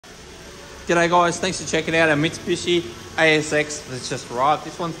G'day guys, thanks for checking out our Mitsubishi ASX that's just arrived.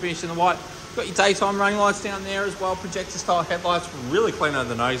 This one's finished in the white. Got your daytime running lights down there as well, projector style headlights, really clean under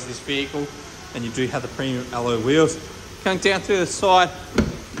the nose of this vehicle, and you do have the premium alloy wheels. Coming down to the side,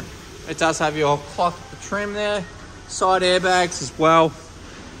 it does have your cloth trim there, side airbags as well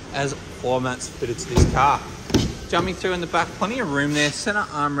as floor mats fitted to this car. Jumping through in the back, plenty of room there, center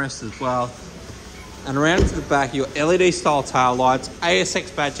armrest as well. And around to the back, your LED style tail lights, ASX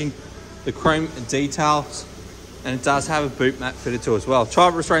badging, the chrome details, and it does have a boot mat fitted to as well.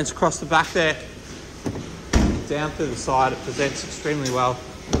 Child restraints across the back there, down to the side, it presents extremely well.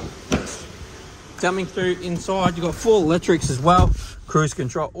 Coming through inside, you've got full electrics as well, cruise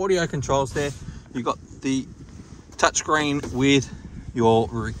control, audio controls there. You've got the touchscreen with your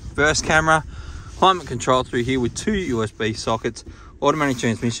reverse camera, climate control through here with 2 USB sockets, automatic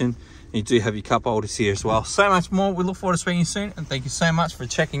transmission. You do have your cup holders here as well. So much more. We look forward to speaking soon, and thank you so much for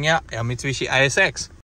checking out our Mitsubishi ASX.